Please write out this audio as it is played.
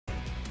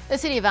The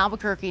city of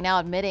Albuquerque now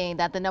admitting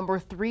that the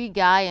 #3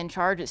 guy in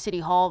charge at City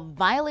Hall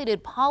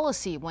violated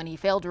policy when he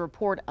failed to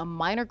report a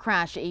minor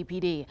crash to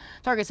APD.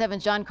 Target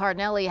 7's John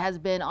Cardinelli has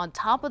been on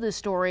top of this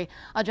story.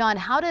 John,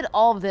 how did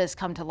all of this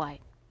come to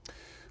light?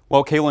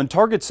 Well, Kaylin,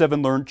 Target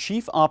 7 learned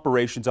Chief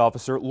Operations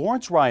Officer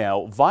Lawrence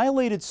Rial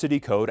violated city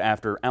code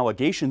after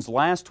allegations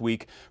last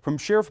week from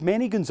Sheriff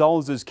Manny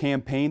Gonzalez's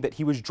campaign that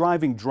he was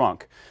driving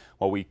drunk.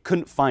 While we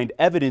couldn't find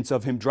evidence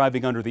of him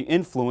driving under the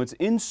influence,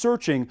 in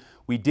searching,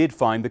 we did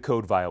find the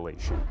code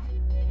violation.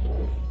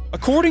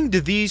 According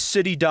to these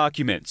city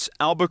documents,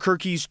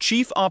 Albuquerque's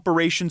Chief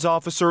Operations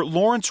Officer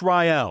Lawrence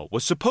Rial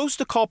was supposed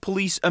to call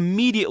police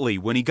immediately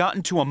when he got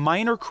into a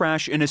minor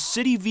crash in a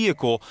city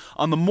vehicle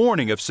on the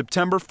morning of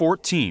September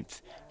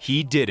 14th.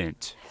 He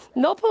didn't.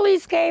 No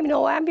police came,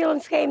 no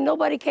ambulance came,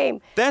 nobody came.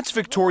 That's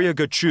Victoria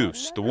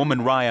Gachus, the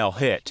woman Rial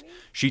hit.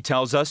 She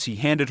tells us he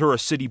handed her a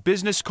city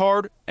business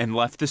card and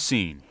left the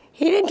scene.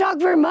 He didn't talk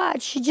very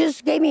much. He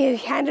just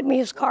handed me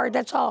his card,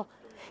 that's all.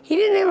 He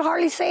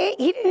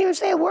didn't even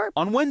say a word.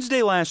 On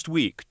Wednesday last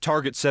week,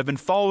 Target 7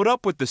 followed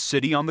up with the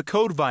city on the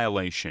code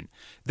violation.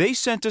 They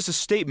sent us a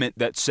statement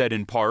that said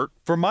in part,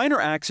 "For minor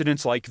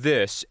accidents like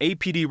this,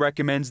 APD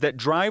recommends that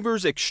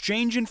drivers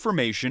exchange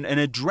information and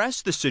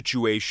address the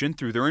situation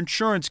through their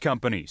insurance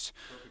companies."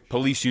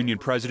 Police Union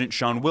President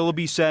Sean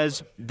Willoughby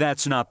says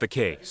that's not the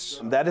case.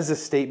 That is a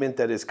statement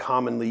that is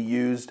commonly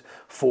used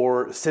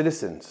for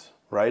citizens.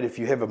 Right? If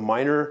you have a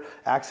minor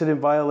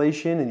accident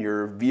violation and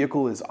your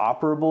vehicle is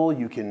operable,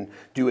 you can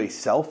do a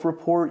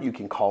self-report, you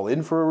can call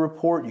in for a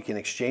report, you can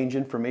exchange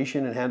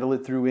information and handle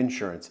it through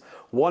insurance.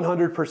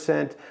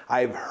 100%,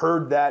 I've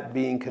heard that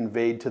being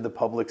conveyed to the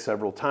public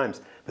several times,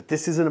 but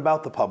this isn't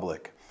about the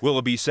public.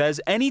 Willoughby says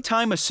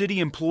anytime a city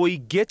employee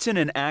gets in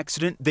an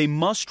accident, they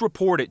must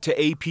report it to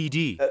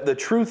APD. The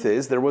truth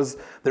is there was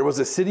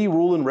a city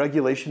rule and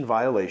regulation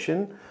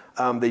violation.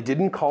 They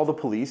didn't call the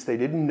police. They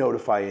didn't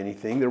notify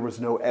anything. There was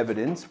no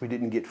evidence. We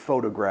didn't get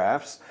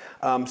photographs.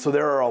 So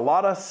there are a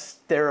lot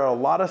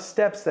of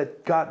steps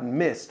that got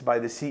missed by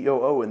the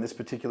COO in this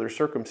particular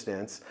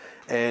circumstance.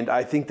 And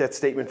I think that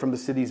statement from the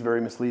city is very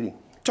misleading.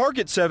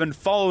 Target 7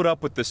 followed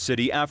up with the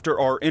city after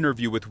our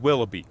interview with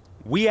Willoughby.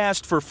 We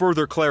asked for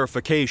further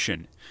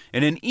clarification.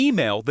 In an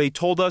email, they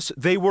told us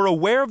they were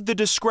aware of the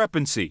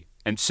discrepancy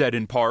and said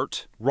in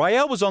part,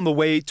 Rial was on the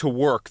way to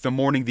work the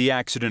morning the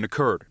accident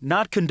occurred,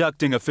 not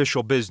conducting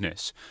official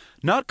business.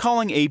 Not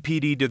calling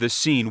APD to the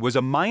scene was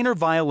a minor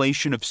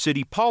violation of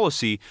city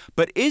policy,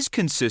 but is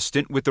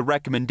consistent with the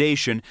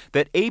recommendation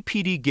that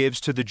APD gives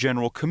to the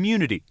general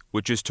community,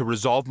 which is to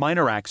resolve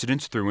minor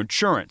accidents through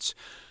insurance.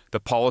 The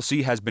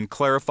policy has been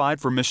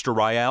clarified for Mr.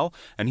 Rial,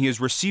 and he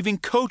is receiving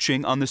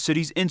coaching on the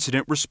city's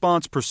incident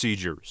response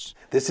procedures.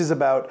 This is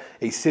about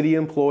a city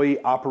employee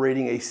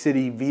operating a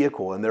city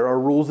vehicle, and there are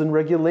rules and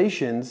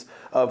regulations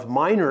of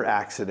minor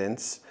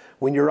accidents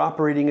when you're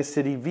operating a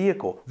city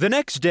vehicle. The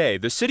next day,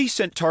 the city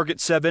sent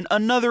Target 7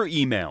 another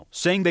email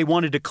saying they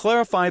wanted to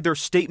clarify their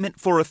statement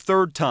for a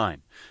third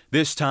time.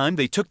 This time,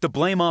 they took the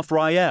blame off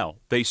Rial.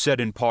 They said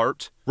in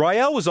part,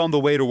 Rial was on the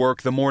way to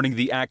work the morning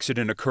the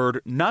accident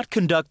occurred, not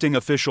conducting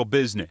official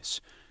business.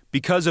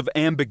 Because of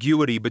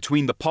ambiguity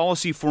between the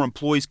policy for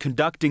employees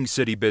conducting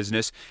city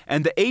business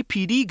and the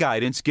APD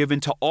guidance given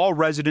to all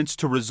residents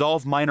to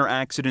resolve minor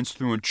accidents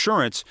through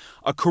insurance,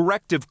 a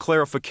corrective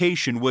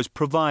clarification was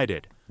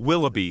provided.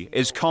 Willoughby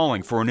is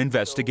calling for an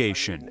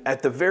investigation.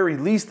 At the very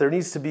least, there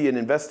needs to be an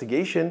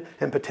investigation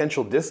and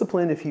potential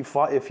discipline if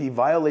he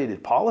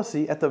violated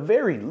policy, at the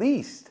very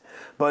least.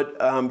 But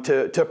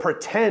to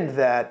pretend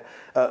that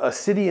a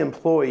city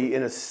employee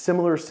in a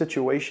similar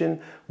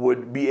situation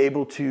would be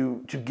able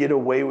to get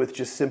away with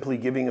just simply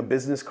giving a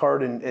business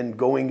card and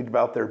going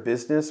about their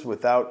business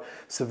without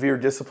severe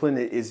discipline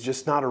is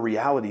just not a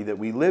reality that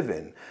we live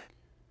in.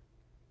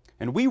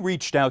 And we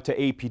reached out to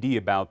APD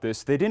about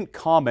this. They didn't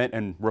comment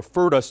and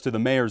referred us to the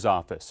mayor's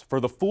office. For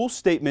the full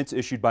statements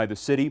issued by the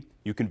city,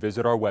 you can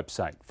visit our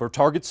website. For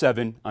Target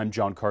 7, I'm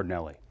John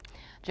Cardinelli.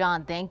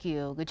 John, thank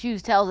you.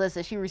 Gachus tells us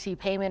that she received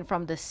payment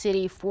from the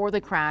city for the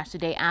crash the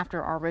day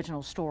after our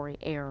original story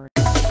aired.